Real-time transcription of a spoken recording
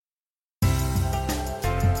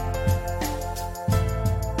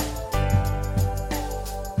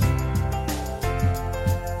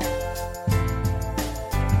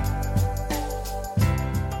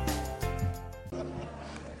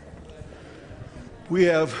We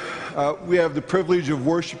have the privilege of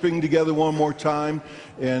worshiping together one more time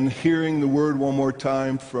and hearing the word one more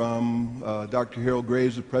time from Dr. Harold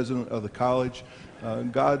Graves, the president of the college.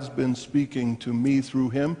 God's been speaking to me through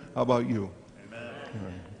him. How about you? Amen. All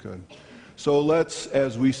right, good. So let's,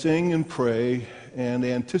 as we sing and pray and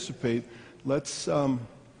anticipate, let's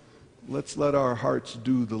let our hearts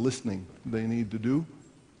do the listening they need to do,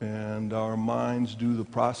 and our minds do the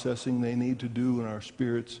processing they need to do, and our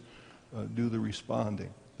spirits do the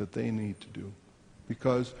responding that they need to do,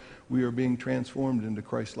 because we are being transformed into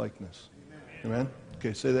Christlikeness. Amen?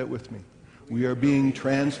 Okay, say that with me. We are being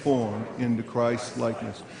transformed into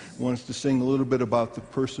Christlikeness. I want us to sing a little bit about the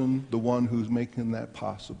person, the one who's making that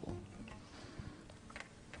possible.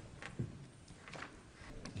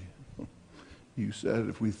 You said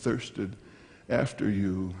if we thirsted after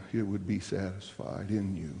you, it would be satisfied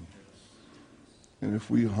in you. And if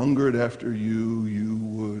we hungered after you, you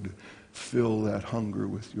would fill that hunger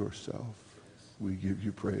with yourself. We give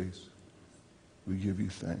you praise. We give you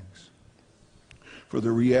thanks for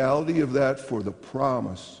the reality of that, for the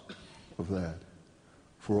promise of that,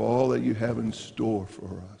 for all that you have in store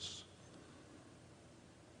for us.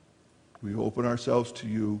 We open ourselves to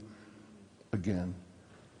you again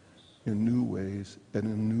in new ways and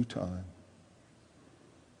in a new time,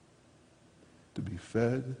 to be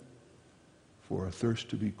fed, for our thirst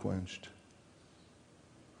to be quenched,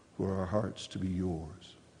 for our hearts to be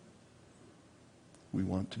yours. We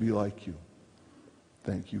want to be like you.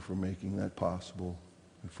 Thank you for making that possible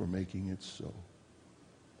and for making it so.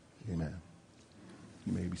 Amen.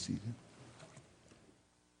 You may be seated.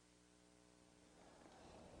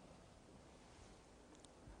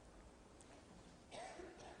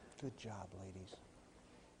 Good job, ladies.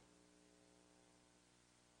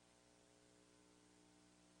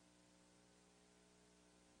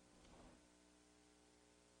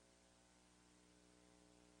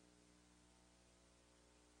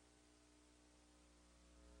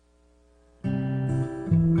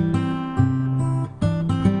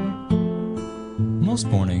 Most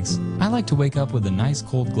mornings, I like to wake up with a nice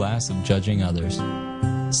cold glass of judging others.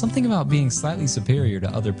 Something about being slightly superior to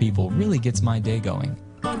other people really gets my day going.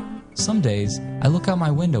 Some days, I look out my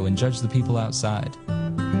window and judge the people outside.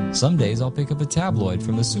 Some days, I'll pick up a tabloid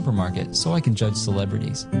from the supermarket so I can judge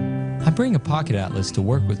celebrities. I bring a pocket atlas to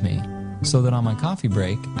work with me, so that on my coffee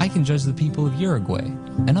break, I can judge the people of Uruguay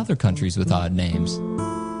and other countries with odd names.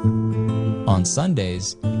 On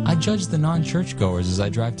Sundays, I judge the non-churchgoers as I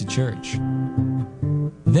drive to church.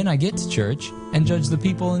 Then I get to church and judge the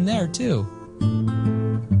people in there too.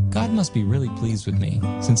 God must be really pleased with me,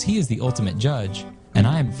 since He is the ultimate judge, and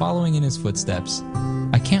I am following in His footsteps.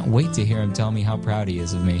 I can't wait to hear Him tell me how proud He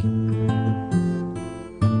is of me.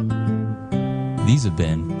 These have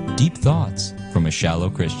been Deep Thoughts from a Shallow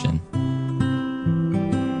Christian.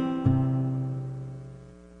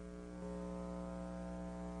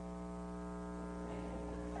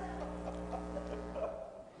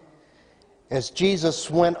 As Jesus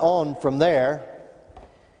went on from there,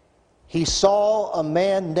 he saw a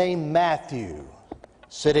man named Matthew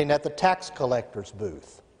sitting at the tax collector's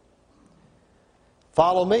booth.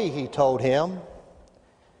 "Follow me," he told him,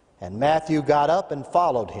 and Matthew got up and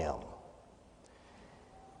followed him.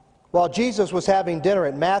 While Jesus was having dinner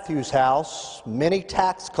at Matthew's house, many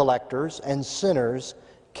tax collectors and sinners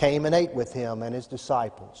came and ate with him and his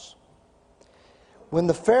disciples. When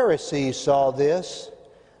the Pharisees saw this,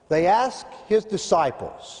 they asked his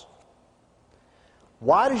disciples,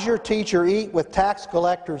 "Why does your teacher eat with tax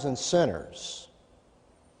collectors and sinners?"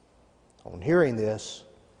 On hearing this,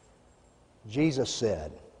 Jesus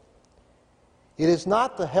said, "It is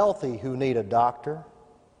not the healthy who need a doctor,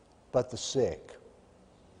 but the sick.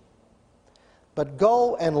 But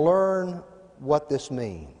go and learn what this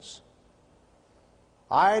means.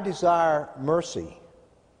 I desire mercy,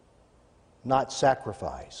 not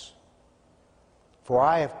sacrifice. For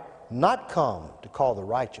I have not come to call the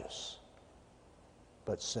righteous,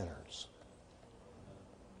 but sinners."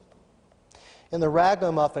 In the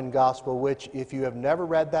Ragamuffin Gospel, which if you have never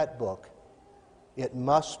read that book, it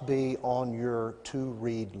must be on your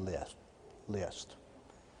to-read list.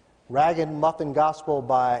 Ragamuffin Gospel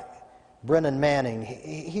by Brennan Manning,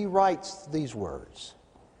 he writes these words: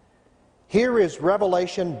 "Here is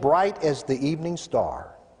revelation bright as the evening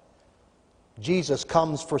star. Jesus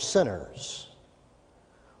comes for sinners,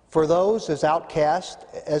 for those as outcast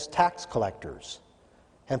as tax collectors,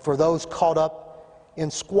 and for those caught up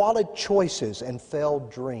in squalid choices and failed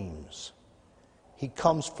dreams. He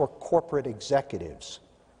comes for corporate executives,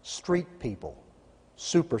 street people,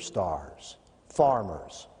 superstars,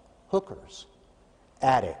 farmers, hookers,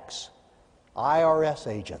 addicts, IRS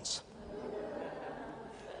agents,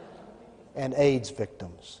 and AIDS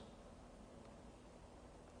victims.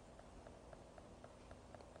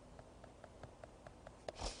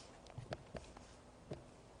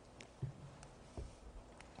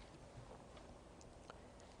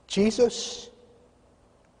 Jesus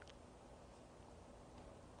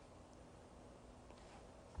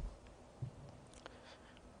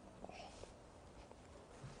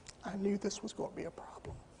I knew this was going to be a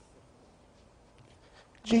problem.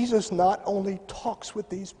 Jesus not only talks with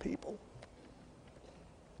these people,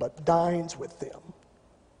 but dines with them,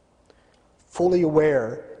 fully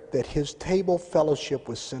aware that his table fellowship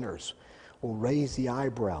with sinners will raise the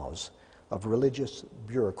eyebrows of religious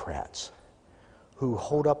bureaucrats who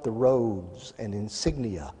hold up the robes and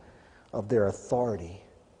insignia of their authority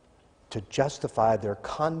to justify their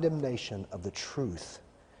condemnation of the truth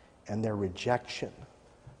and their rejection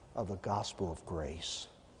of the gospel of grace.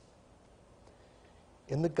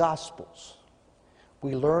 In the Gospels,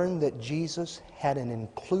 we learn that Jesus had an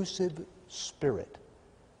inclusive spirit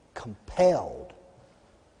compelled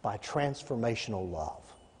by transformational love.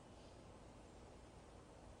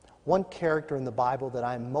 One character in the Bible that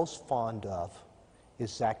I'm most fond of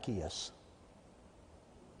is Zacchaeus.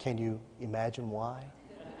 Can you imagine why?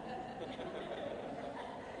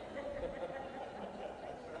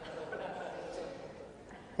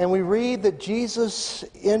 And we read that Jesus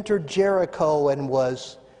entered Jericho and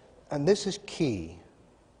was, and this is key,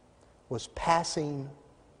 was passing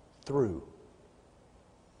through.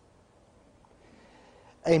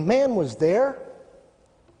 A man was there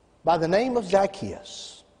by the name of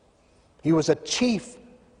Zacchaeus. He was a chief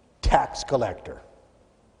tax collector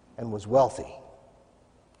and was wealthy.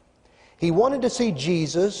 He wanted to see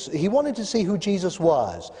Jesus. He wanted to see who Jesus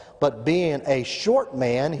was, but being a short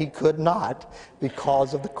man, he could not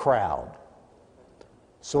because of the crowd.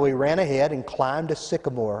 So he ran ahead and climbed a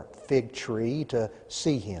sycamore fig tree to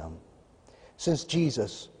see him, since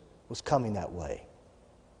Jesus was coming that way.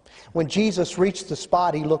 When Jesus reached the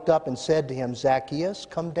spot, he looked up and said to him, "Zacchaeus,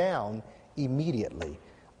 come down immediately.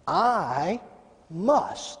 I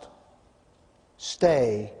must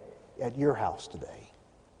stay at your house today."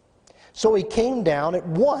 So he came down at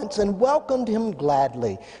once and welcomed him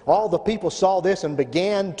gladly. All the people saw this and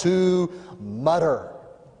began to mutter,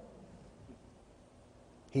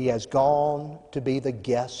 "He has gone to be the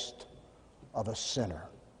guest of a sinner."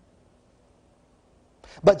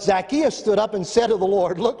 But Zacchaeus stood up and said to the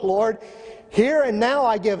Lord, "Look, Lord, here and now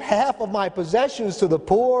I give half of my possessions to the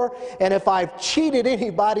poor, and if I've cheated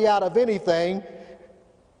anybody out of anything,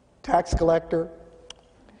 tax collector,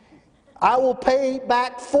 I will pay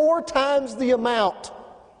back 4 times the amount."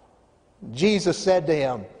 Jesus said to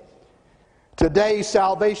him, "Today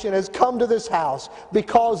salvation has come to this house,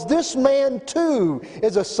 because this man too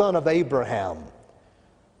is a son of Abraham.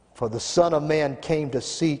 For the Son of Man came to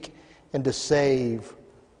seek and to save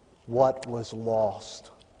what was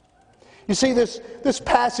lost." You see, this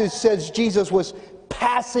passage says Jesus was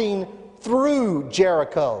passing through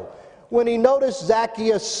Jericho when he noticed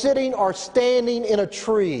Zacchaeus sitting or standing in a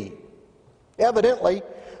tree. Evidently,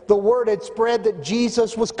 the word had spread that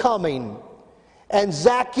Jesus was coming, and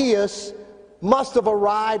Zacchaeus must have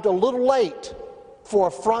arrived a little late for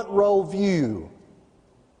a front row view.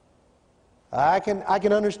 I can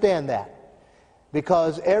understand that,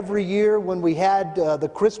 because every year when we had the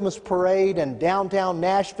Christmas parade in downtown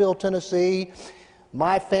Nashville, Tennessee,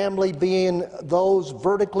 my family, being those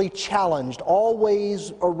vertically challenged,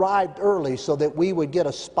 always arrived early so that we would get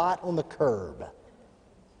a spot on the curb.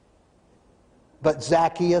 But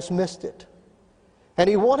Zacchaeus missed it. And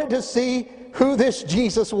he wanted to see who this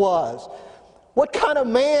Jesus was. What kind of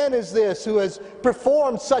man is this who has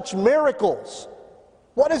performed such miracles?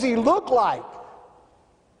 What does he look like?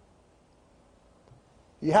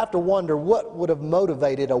 You have to wonder what would have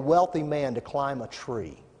motivated a wealthy man to climb a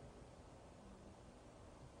tree.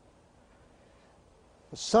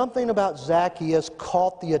 Something about Zacchaeus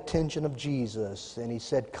caught the attention of Jesus, and he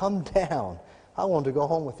said, "Come down. I want to go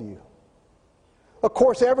home with you." Of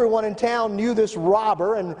course, everyone in town knew this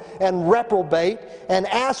robber and reprobate, and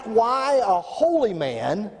asked why a holy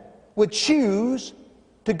man would choose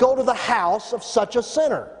to go to the house of such a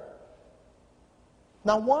sinner.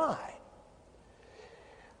 Now, why?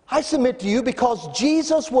 I submit to you, because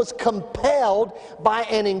Jesus was compelled by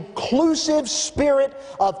an inclusive spirit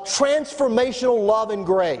of transformational love and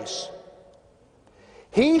grace.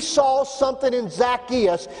 He saw something in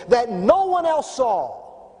Zacchaeus that no one else saw.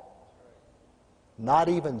 Not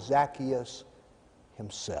even Zacchaeus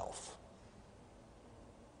himself.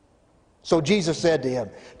 So Jesus said to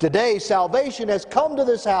him, "Today salvation has come to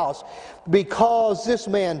this house, because this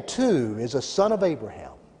man too is a son of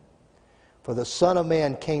Abraham. For For the Son of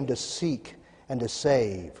Man came to seek and to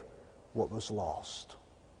save what was lost.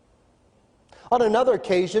 On another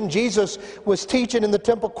occasion, Jesus was teaching in the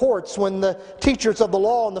temple courts when the teachers of the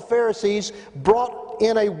law and the Pharisees brought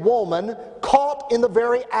in a woman caught in the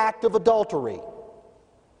very act of adultery.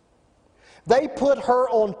 They put her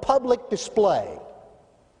on public display,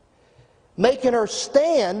 making her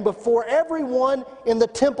stand before everyone in the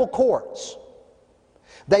temple courts.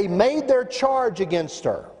 They made their charge against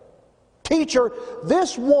her. Teacher,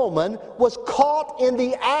 this woman was caught in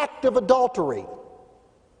the act of adultery.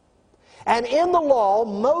 And in the law,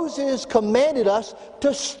 Moses commanded us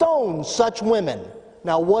to stone such women.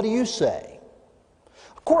 Now, what do you say?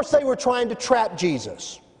 Of course, they were trying to trap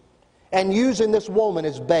Jesus and using this woman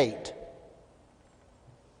as bait.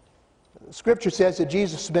 The Scripture says that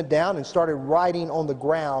Jesus bent down and started writing on the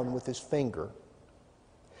ground with his finger.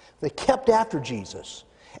 They kept after Jesus,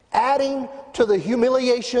 adding to the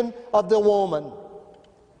humiliation of the woman.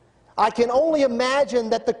 I can only imagine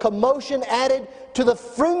that the commotion added to the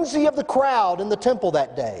frenzy of the crowd in the temple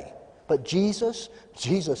that day. But Jesus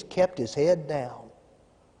kept his head down,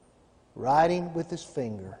 writing with his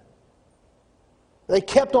finger. They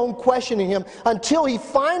kept on questioning him until he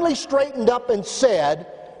finally straightened up and said,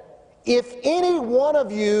 "If any one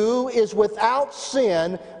of you is without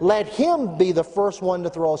sin, let him be the first one to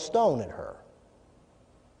throw a stone at her."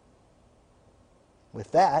 With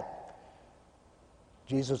that,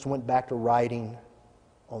 Jesus went back to writing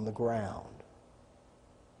on the ground.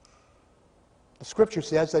 The Scripture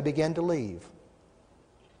says they began to leave.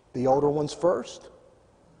 The older ones first,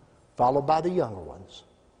 followed by the younger ones,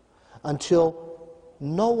 until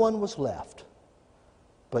no one was left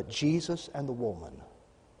but Jesus and the woman.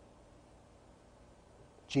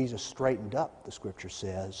 Jesus straightened up, the Scripture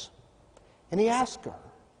says, and he asked her,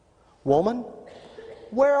 "Woman,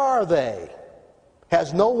 where are they?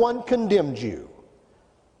 Has no one condemned you?"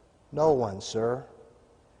 "No one, sir."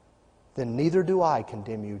 "Then neither do I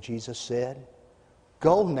condemn you," Jesus said.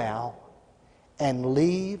 "Go now and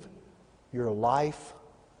leave your life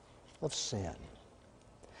of sin."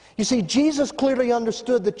 You see, Jesus clearly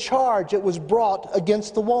understood the charge that was brought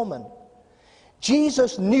against the woman.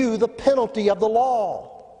 Jesus knew the penalty of the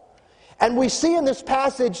law. And we see in this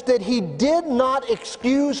passage that he did not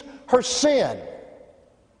excuse her sin,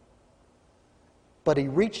 but he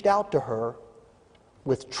reached out to her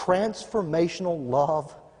with transformational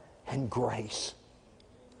love and grace.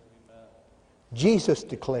 Jesus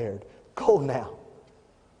declared, "Go now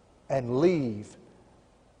and leave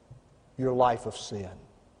your life of sin."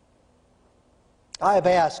 I have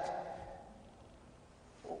asked,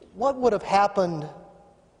 what would have happened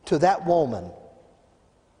to that woman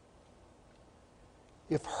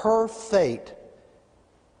if her fate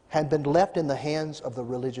had been left in the hands of the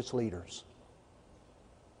religious leaders?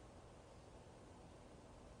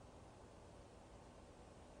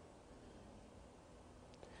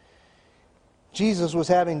 Jesus was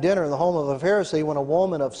having dinner in the home of a Pharisee when a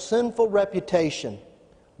woman of sinful reputation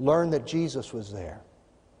learned that Jesus was there.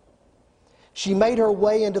 She made her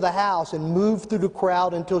way into the house and moved through the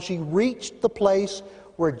crowd until she reached the place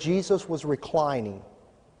where Jesus was reclining.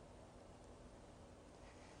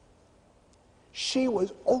 She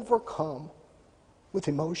was overcome with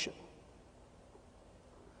emotion.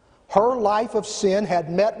 Her life of sin had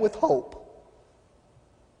met with hope.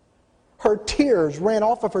 Her tears ran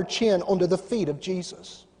off of her chin onto the feet of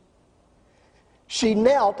Jesus. She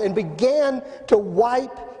knelt and began to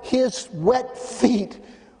wipe his wet feet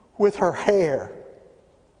with her hair.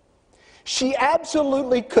 She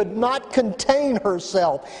absolutely could not contain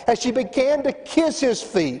herself as she began to kiss his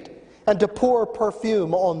feet and to pour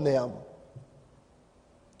perfume on them.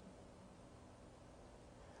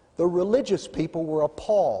 The religious people were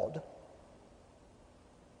appalled.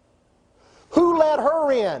 Who let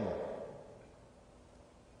her in?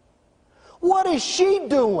 What is she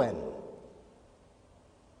doing?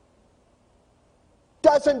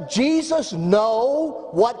 Doesn't Jesus know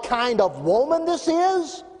what kind of woman this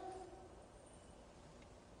is?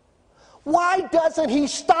 Why doesn't he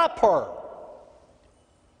stop her?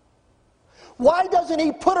 Why doesn't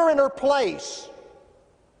he put her in her place?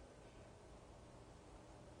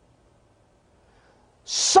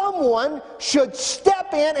 Someone should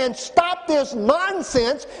step in and stop this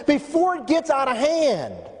nonsense before it gets out of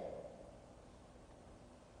hand.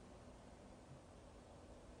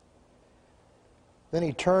 Then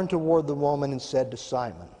he turned toward the woman and said to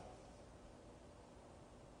Simon,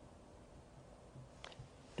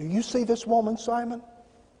 "Do you see this woman, Simon?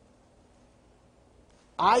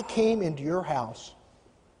 I came into your house,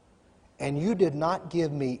 and you did not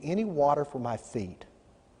give me any water for my feet.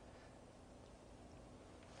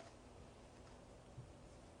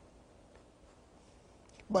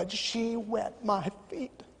 but she wet my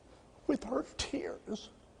feet with her tears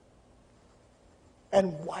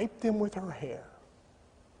and wiped them with her hair.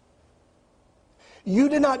 You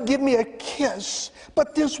did not give me a kiss,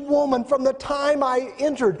 but this woman from the time I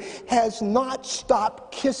entered has not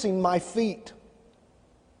stopped kissing my feet.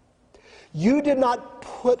 You did not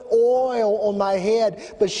put oil on my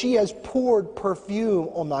head, but she has poured perfume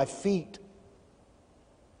on my feet.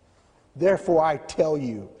 Therefore I tell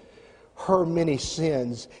you, her many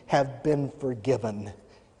sins have been forgiven,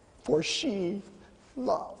 for she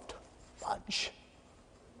loved much.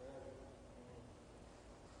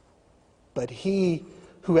 But he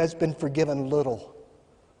who has been forgiven little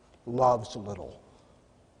loves little.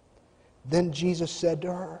 Then Jesus said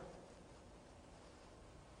to her,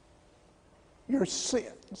 your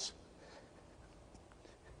sins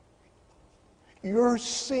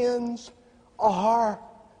are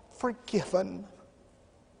forgiven.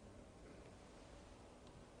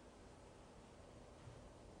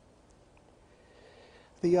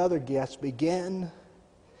 The other guests began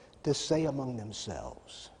to say among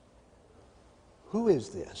themselves, who is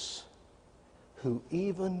this who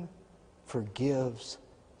even forgives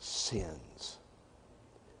sins?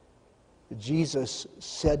 Jesus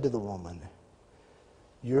said to the woman,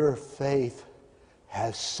 your faith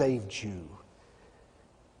has saved you.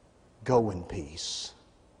 Go in peace.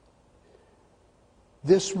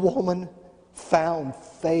 This woman found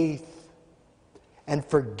faith and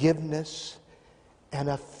forgiveness and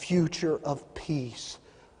a future of peace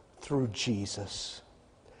through Jesus.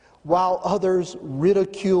 While others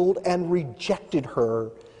ridiculed and rejected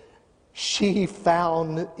her, she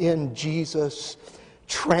found in Jesus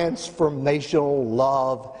transformational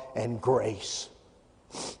love and grace.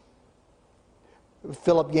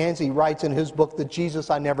 Philip Yancey writes in his book, The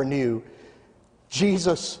Jesus I Never Knew,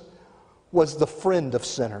 Jesus was the friend of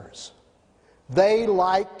sinners. They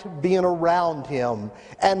liked being around him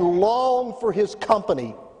and longed for his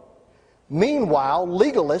company. Meanwhile,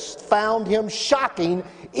 legalists found him shocking,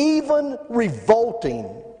 even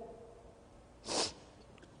revolting.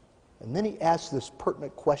 And then he asked this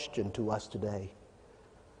pertinent question to us today.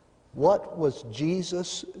 What was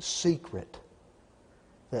Jesus' secret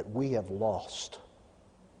that we have lost?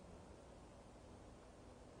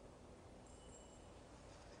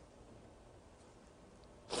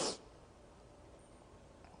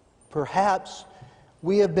 Perhaps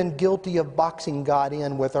we have been guilty of boxing God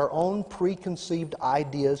in with our own preconceived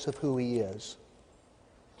ideas of who He is.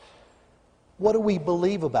 What do we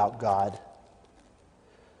believe about God?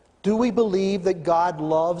 Do we believe that God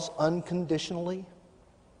loves unconditionally?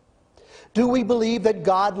 Do we believe that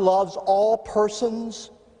God loves all persons?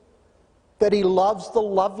 That He loves the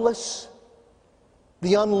loveless,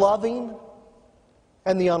 the unloving,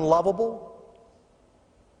 and the unlovable?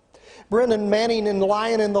 Brennan Manning in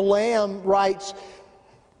Lion and the Lamb writes,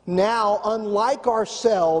 now, unlike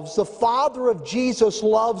ourselves, the Father of Jesus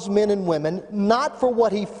loves men and women, not for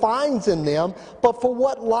what He finds in them, but for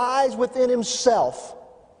what lies within Himself.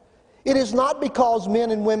 It is not because men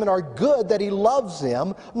and women are good that He loves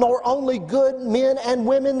them, nor only good men and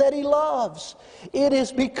women that He loves. It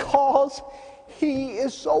is because He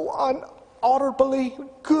is so unutterably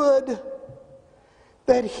good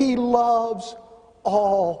that He loves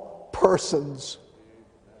all persons.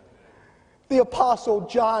 The Apostle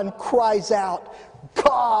John cries out,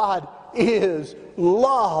 God is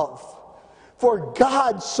love. For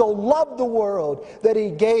God so loved the world that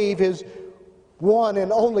He gave His one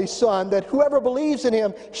and only Son, that whoever believes in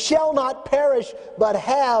Him shall not perish, but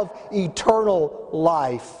have eternal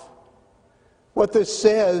life. What this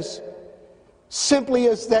says simply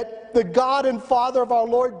is that the God and Father of our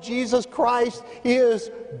Lord Jesus Christ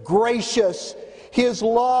is gracious. His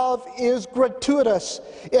love is gratuitous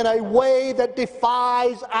in a way that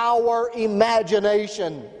defies our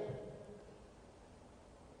imagination.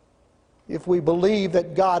 If we believe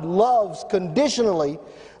that God loves conditionally,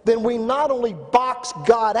 then we not only box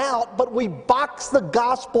God out, but we box the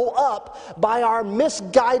gospel up by our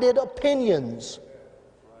misguided opinions.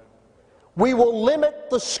 We will limit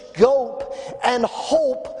the scope and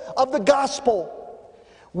hope of the gospel.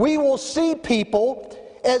 We will see people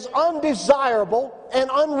as undesirable and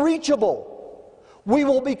unreachable. We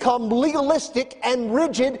will become legalistic and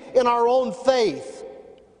rigid in our own faith.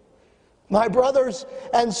 My brothers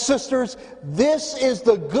and sisters, this is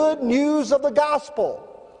the good news of the gospel.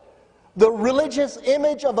 The religious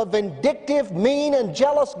image of a vindictive, mean, and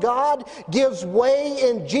jealous God gives way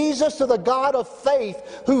in Jesus to the God of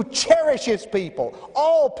faith who cherishes people,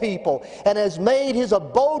 all people, and has made His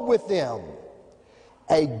abode with them.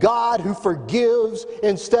 A God who forgives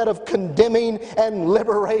instead of condemning and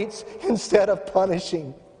liberates instead of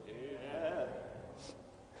punishing.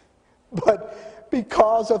 But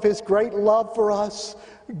because of His great love for us,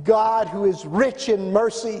 God, who is rich in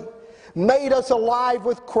mercy, made us alive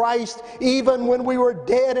with Christ even when we were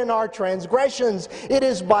dead in our transgressions. It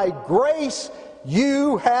is by grace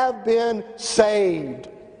you have been saved.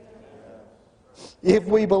 If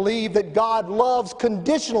we believe that God loves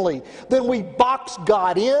conditionally, then we box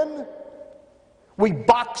God in, we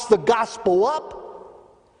box the gospel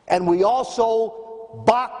up, and we also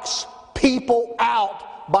box people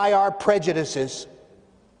out by our prejudices.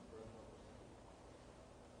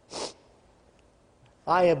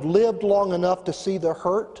 I have lived long enough to see the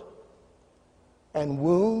hurt and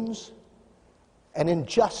wounds and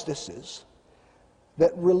injustices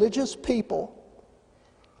that religious people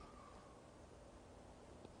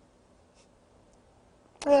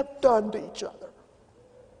have done to each other.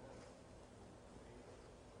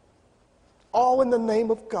 All in the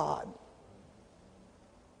name of God.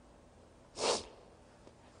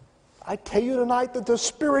 I tell you tonight that the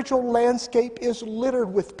spiritual landscape is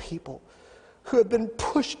littered with people who have been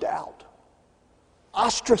pushed out,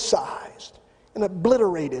 ostracized, and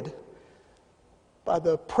obliterated by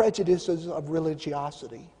the prejudices of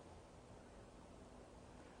religiosity.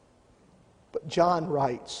 But John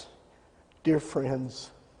writes, dear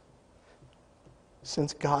friends,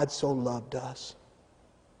 since God so loved us,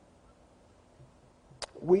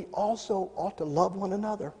 we also ought to love one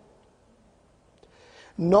another.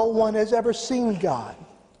 No one has ever seen God,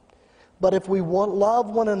 but if we love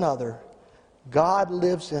one another, God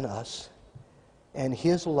lives in us, and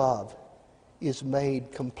His love is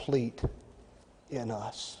made complete in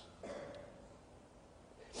us.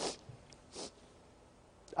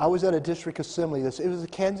 I was at a district assembly. It was the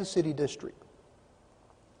Kansas City district.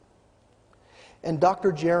 And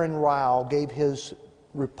Dr. Jaron Ryle gave his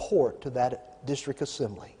report to that district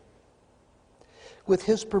assembly. With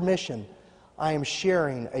his permission, I am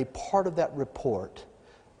sharing a part of that report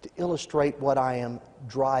to illustrate what I am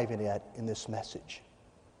driving at in this message.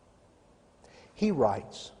 He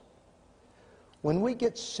writes, when we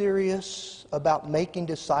get serious about making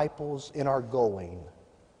disciples in our going,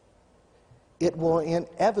 it will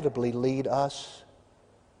inevitably lead us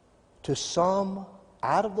to some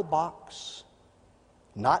out-of-the-box,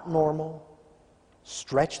 not normal,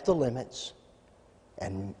 stretch the limits,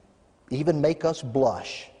 and even make us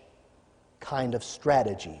blush kind of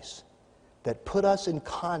strategies that put us in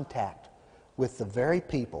contact with the very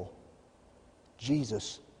people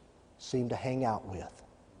Jesus seemed to hang out with.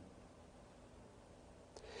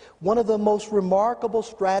 One of the most remarkable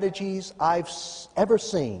strategies I've ever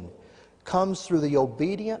seen comes through the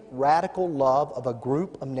obedient, radical love of a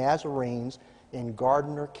group of Nazarenes in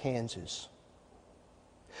Gardner, Kansas,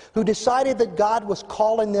 who decided that God was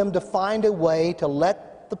calling them to find a way to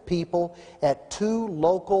let the people at two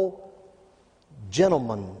local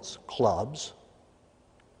gentlemen's clubs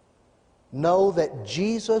know that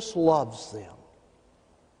Jesus loves them.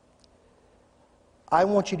 I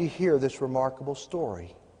want you to hear this remarkable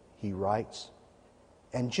story, he writes.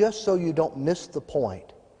 And just so you don't miss the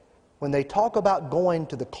point, when they talk about going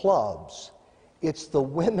to the clubs, it's the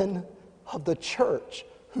women of the church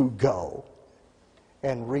who go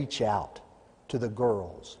and reach out to the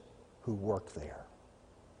girls who work there.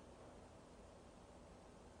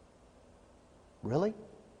 Really?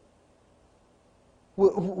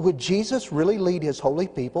 Would Jesus really lead His holy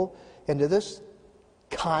people into this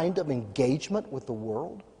kind of engagement with the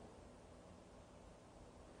world?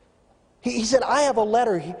 He said, I have a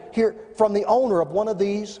letter here from the owner of one of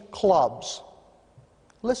these clubs.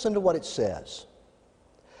 Listen to what it says.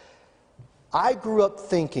 I grew up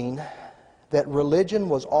thinking that religion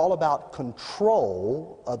was all about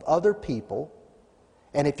control of other people,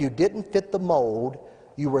 and if you didn't fit the mold,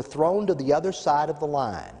 you were thrown to the other side of the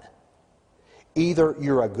line. Either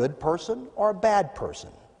you're a good person or a bad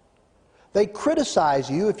person. They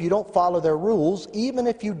criticize you if you don't follow their rules, even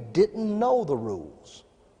if you didn't know the rules.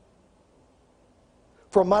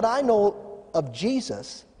 From what I know of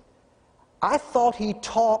Jesus, I thought He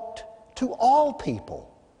talked to all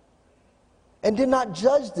people and did not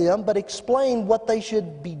judge them, but explain what they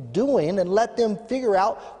should be doing and let them figure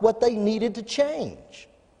out what they needed to change.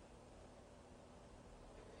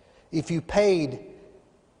 If you paid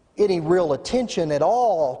any real attention at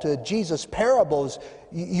all to Jesus' parables,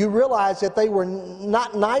 you realize that they were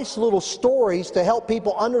not nice little stories to help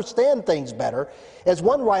people understand things better. As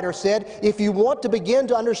one writer said, if you want to begin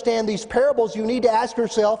to understand these parables, you need to ask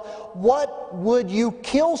yourself, why would you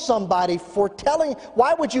kill somebody for telling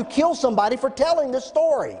this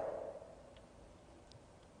story?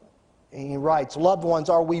 And he writes, loved ones,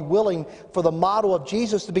 are we willing for the model of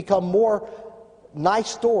Jesus to become more nice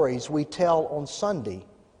stories we tell on Sunday?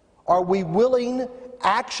 Are we willing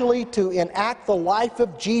actually to enact the life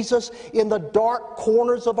of Jesus in the dark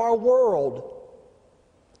corners of our world?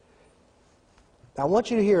 Now, I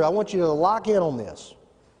want you to lock in on this.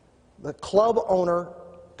 The club owner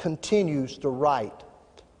continues to write.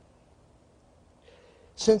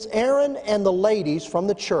 Since Aaron and the ladies from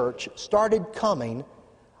the church started coming,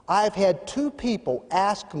 I've had 2 people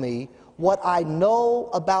ask me what I know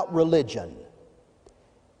about religion,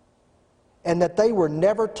 and that they were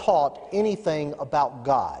never taught anything about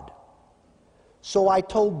God. So I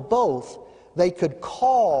told both they could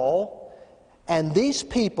call, and these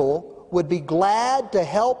people would be glad to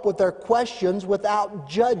help with their questions without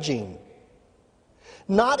judging.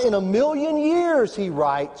 Not in a million years, he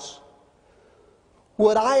writes,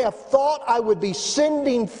 would I have thought I would be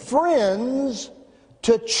sending friends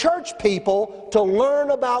to church people to learn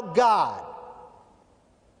about God.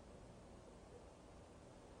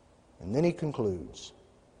 And then he concludes,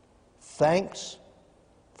 thanks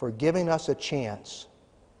for giving us a chance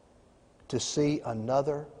to see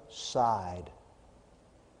another side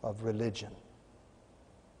of religion.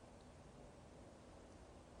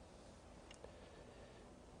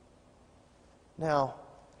 Now,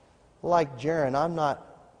 like Jaron, I'm not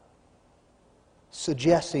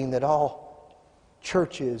suggesting that all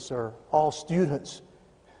churches or all students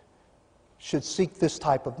should seek this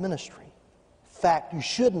type of ministry. In fact, you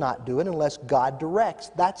should not do it unless God directs.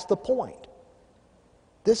 That's the point.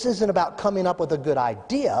 This isn't about coming up with a good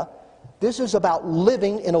idea. This is about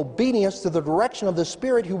living in obedience to the direction of the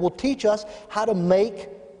Spirit, who will teach us how to make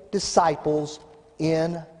disciples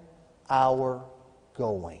in our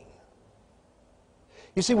going.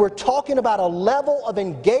 You see, we're talking about a level of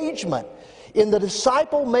engagement in the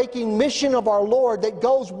disciple-making mission of our Lord that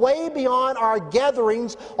goes way beyond our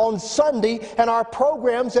gatherings on Sunday and our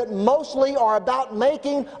programs that mostly are about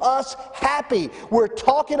making us happy. We're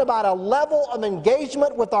talking about a level of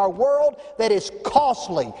engagement with our world that is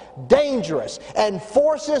costly, dangerous, and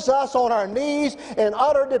forces us on our knees in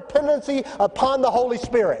utter dependency upon the Holy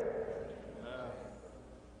Spirit.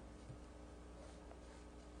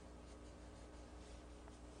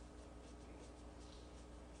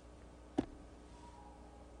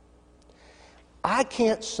 I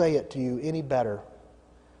can't say it to you any better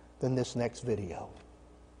than this next video.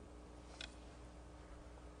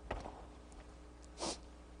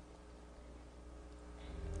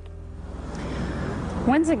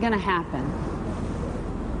 When's it going to happen?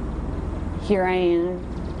 Here I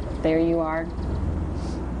am, there you are.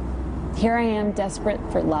 Here I am, desperate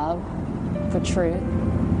for love, for truth.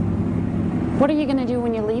 What are you going to do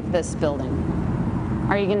when you leave this building?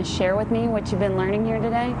 Are you going to share with me what you've been learning here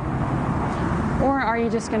today? Or are you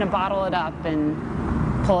just going to bottle it up and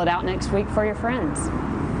pull it out next week for your friends?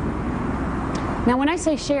 Now, when I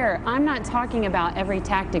say share, I'm not talking about every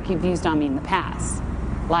tactic you've used on me in the past,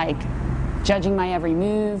 like judging my every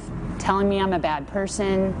move, telling me I'm a bad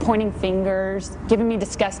person, pointing fingers, giving me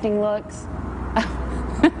disgusting looks.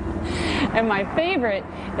 And my favorite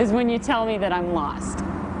is when you tell me that I'm lost.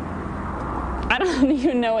 I don't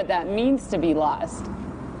even know what that means to be lost.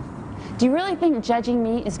 Do you really think judging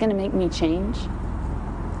me is going to make me change?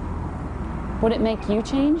 Would it make you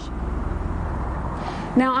change?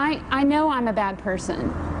 Now, I know I'm a bad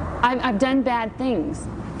person. I've done bad things,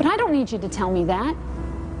 but I don't need you to tell me that.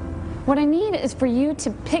 What I need is for you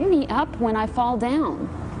to pick me up when I fall down,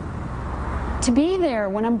 to be there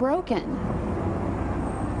when I'm broken.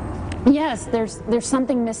 Yes, there's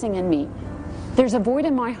something missing in me. There's a void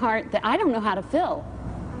in my heart that I don't know how to fill.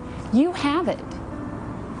 You have it.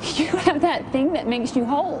 You have that thing that makes you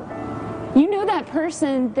whole. You know that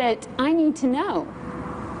person that I need to know.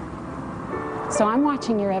 So I'm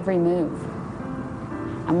watching your every move.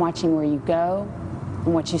 I'm watching where you go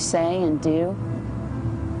and what you say and do.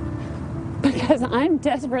 Because I'm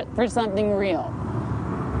desperate for something real.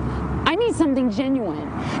 I need something genuine.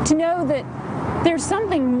 To know that there's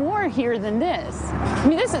something more here than this. I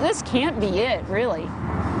mean, this can't be it, really.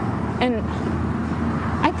 And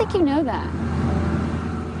I think you know that.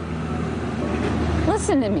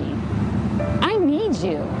 Listen to me. I need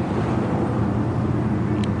you.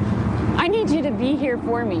 I need you to be here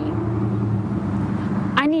for me.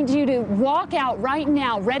 I need you to walk out right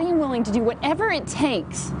now, ready and willing to do whatever it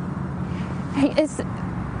takes. It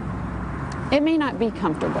may not be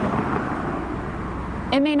comfortable.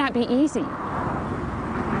 It may not be easy.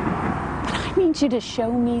 But I need you to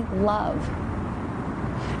show me love.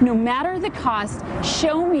 No matter the cost,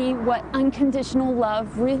 show me what unconditional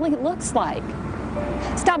love really looks like.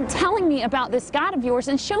 Stop telling me about this God of yours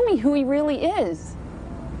and show me who He really is.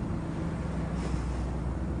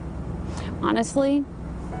 Honestly,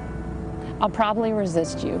 I'll probably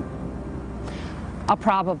resist you. I'll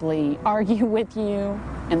probably argue with you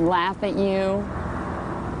and laugh at you.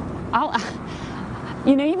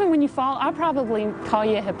 Even when you fall, I'll probably call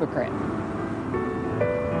you a hypocrite.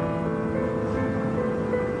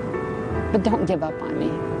 But don't give up on me.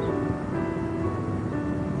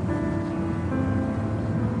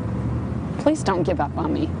 Please don't give up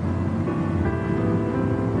on me.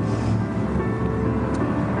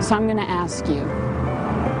 So I'm going to ask you,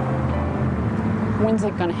 when's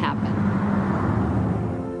it going to happen?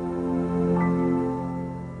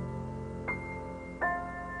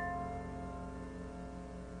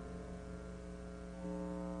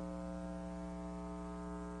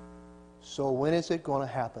 So when is it going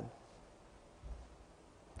to happen?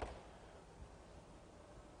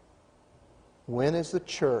 When is the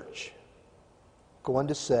church going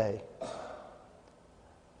to say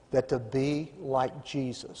that to be like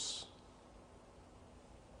Jesus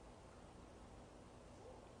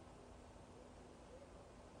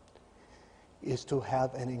is to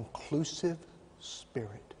have an inclusive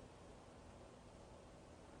spirit,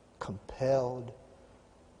 compelled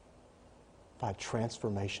by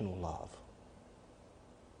transformational love?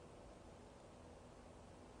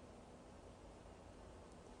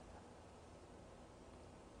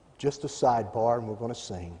 Just a sidebar, and we're going to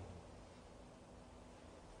sing.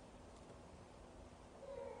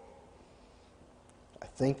 I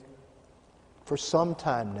think for some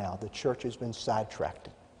time now, the church has been sidetracked.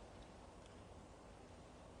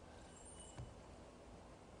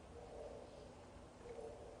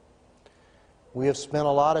 We have spent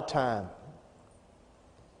a lot of time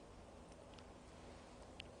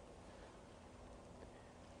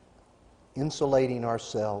insulating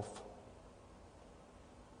ourselves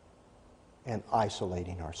and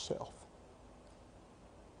isolating ourselves.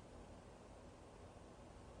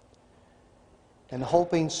 And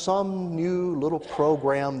hoping some new little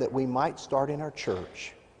program that we might start in our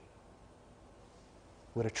church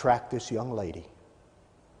would attract this young lady.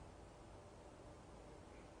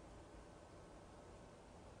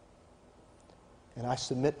 And I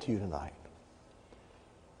submit to you tonight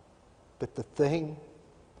that the thing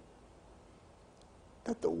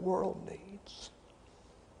that the world needs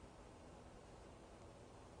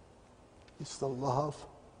is the love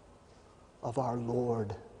of our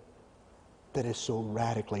Lord that has so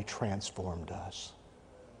radically transformed us.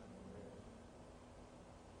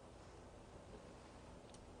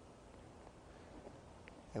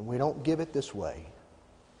 And we don't give it this way.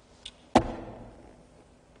 But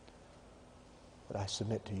I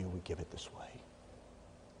submit to you, we give it this way.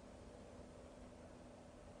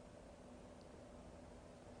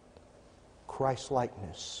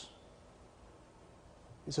 Christlikeness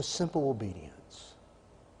is a simple obedience,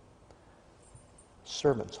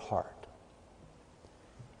 servant's heart,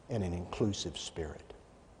 and an inclusive spirit.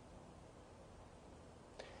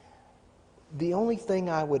 The only thing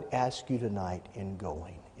I would ask you tonight in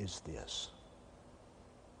going is this.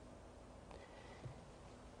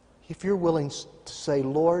 If you're willing to say,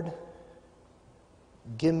 Lord,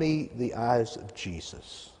 give me the eyes of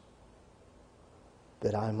Jesus,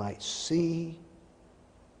 that I might see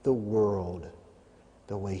the world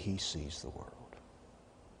the way He sees the world.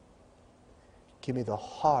 Give me the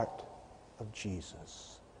heart of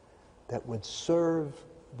Jesus that would serve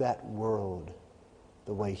that world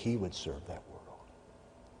the way He would serve that world.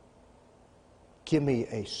 Give me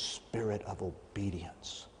a spirit of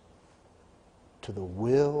obedience to the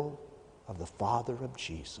will of the Father of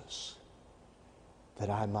Jesus, that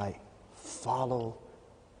I might follow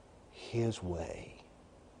His way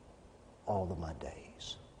all of my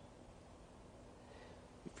days.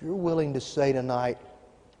 If you're willing to say tonight,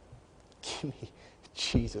 give me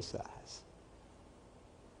Jesus' eyes,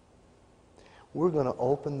 we're going to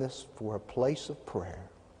open this for a place of prayer.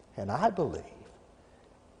 And I believe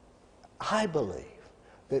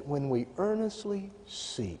that when we earnestly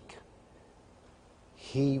seek,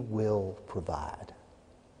 He will provide.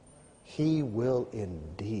 He will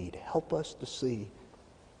indeed help us to see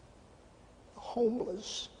the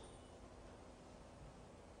homeless,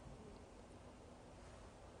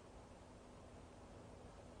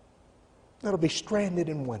 that'll be stranded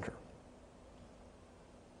in winter,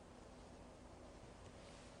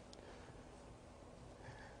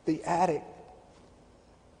 the addict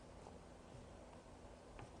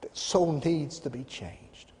that so needs to be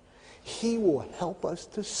changed. He will help us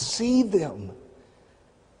to see them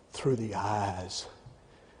through the eyes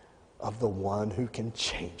of the one who can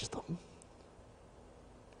change them.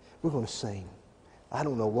 We're going to sing. I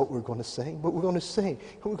don't know what we're going to sing, but we're going to sing.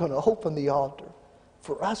 And we're going to open the altar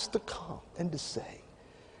for us to come and to say,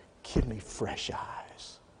 give me fresh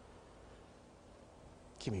eyes.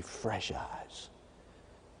 Give me fresh eyes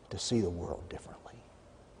to see the world differently.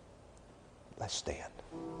 Let's stand.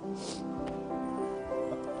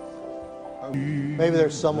 Maybe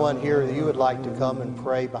there's someone here that you would like to come and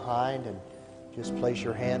pray behind and just place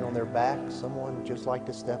your hand on their back. Someone would just like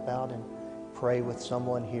to step out and pray with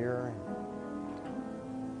someone here.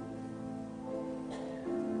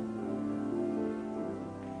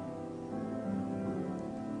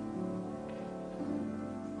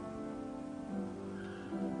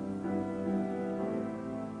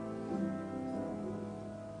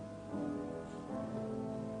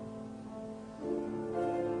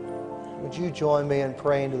 Would you join me in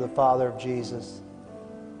praying to the Father of Jesus?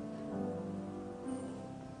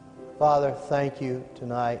 Father, thank you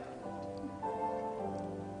tonight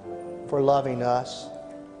for loving us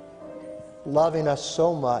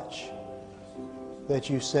so much that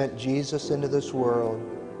you sent Jesus into this world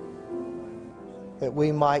that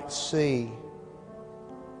we might see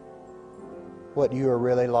what you are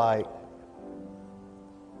really like,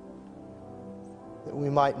 that we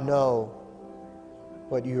might know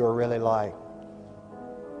what you are really like.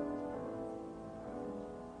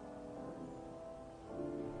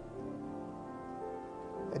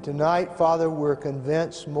 And tonight, Father, we're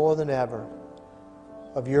convinced more than ever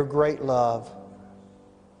of your great love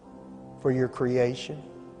for your creation.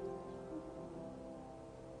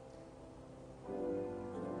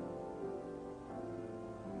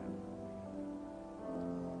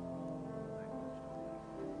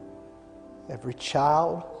 Every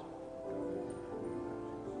child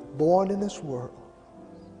born in this world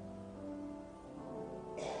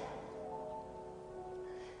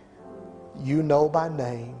you know by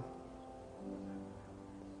name.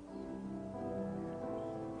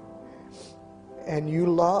 And you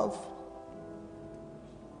love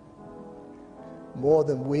more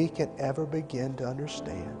than we can ever begin to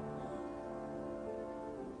understand.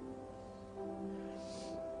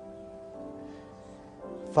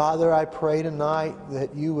 Father, I pray tonight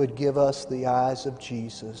that you would give us the eyes of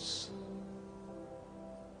Jesus.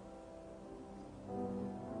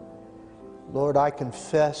 Lord, I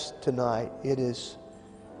confess tonight it is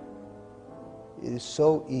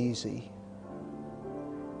so easy.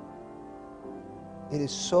 It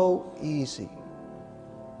is so easy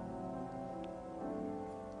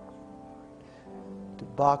to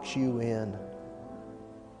box you in,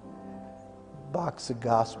 box the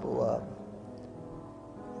gospel up,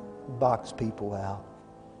 box people out.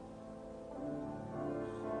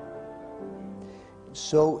 It's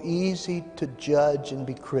so easy to judge and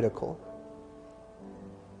be critical.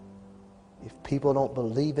 If people don't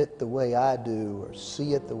believe it the way I do or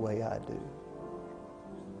see it the way I do.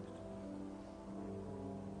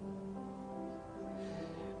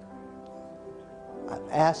 I'm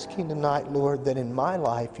asking tonight, Lord, that in my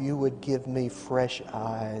life you would give me fresh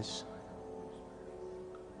eyes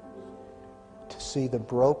to see the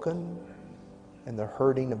broken and the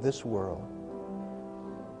hurting of this world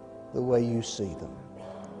the way you see them.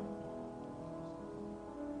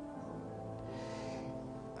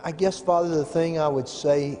 I guess, Father, the thing I would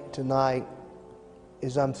say tonight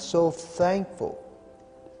is I'm so thankful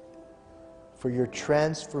for your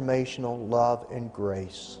transformational love and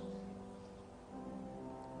grace.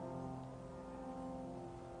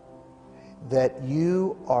 That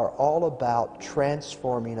you are all about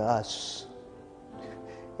transforming us,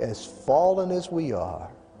 as fallen as we are,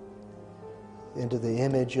 into the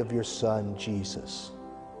image of your Son, Jesus.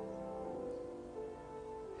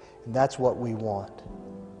 And that's what we want.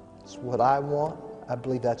 It's what I want. I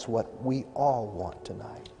believe that's what we all want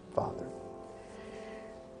tonight, Father.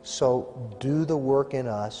 So do the work in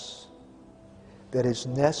us that is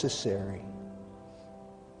necessary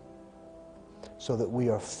so that we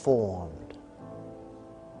are formed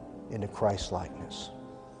into Christlikeness.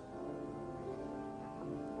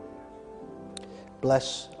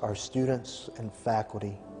 Bless our students and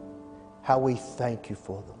faculty. How we thank you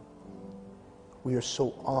for them. We are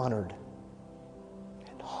so honored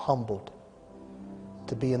and humbled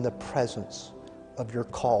to be in the presence of your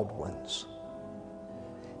called ones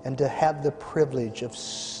and to have the privilege of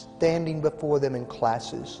standing before them in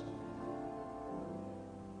classes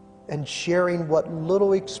and sharing what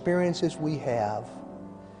little experiences we have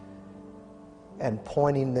and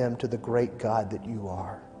pointing them to the great God that you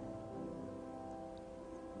are.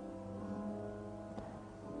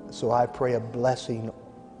 So I pray a blessing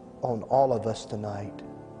on all of us tonight.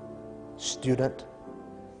 Student,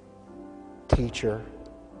 teacher,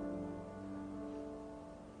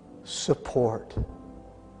 support,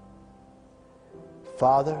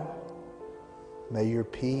 Father, may your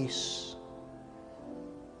peace,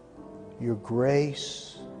 your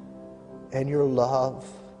grace, and your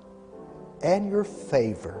love, and your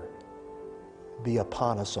favor be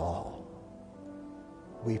upon us all.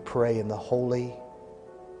 We pray in the holy,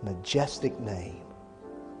 majestic name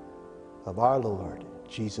of our Lord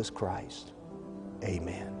Jesus Christ.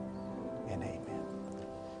 Amen and amen.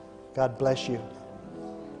 God bless you.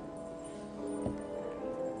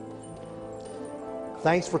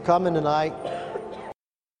 Thanks for coming tonight.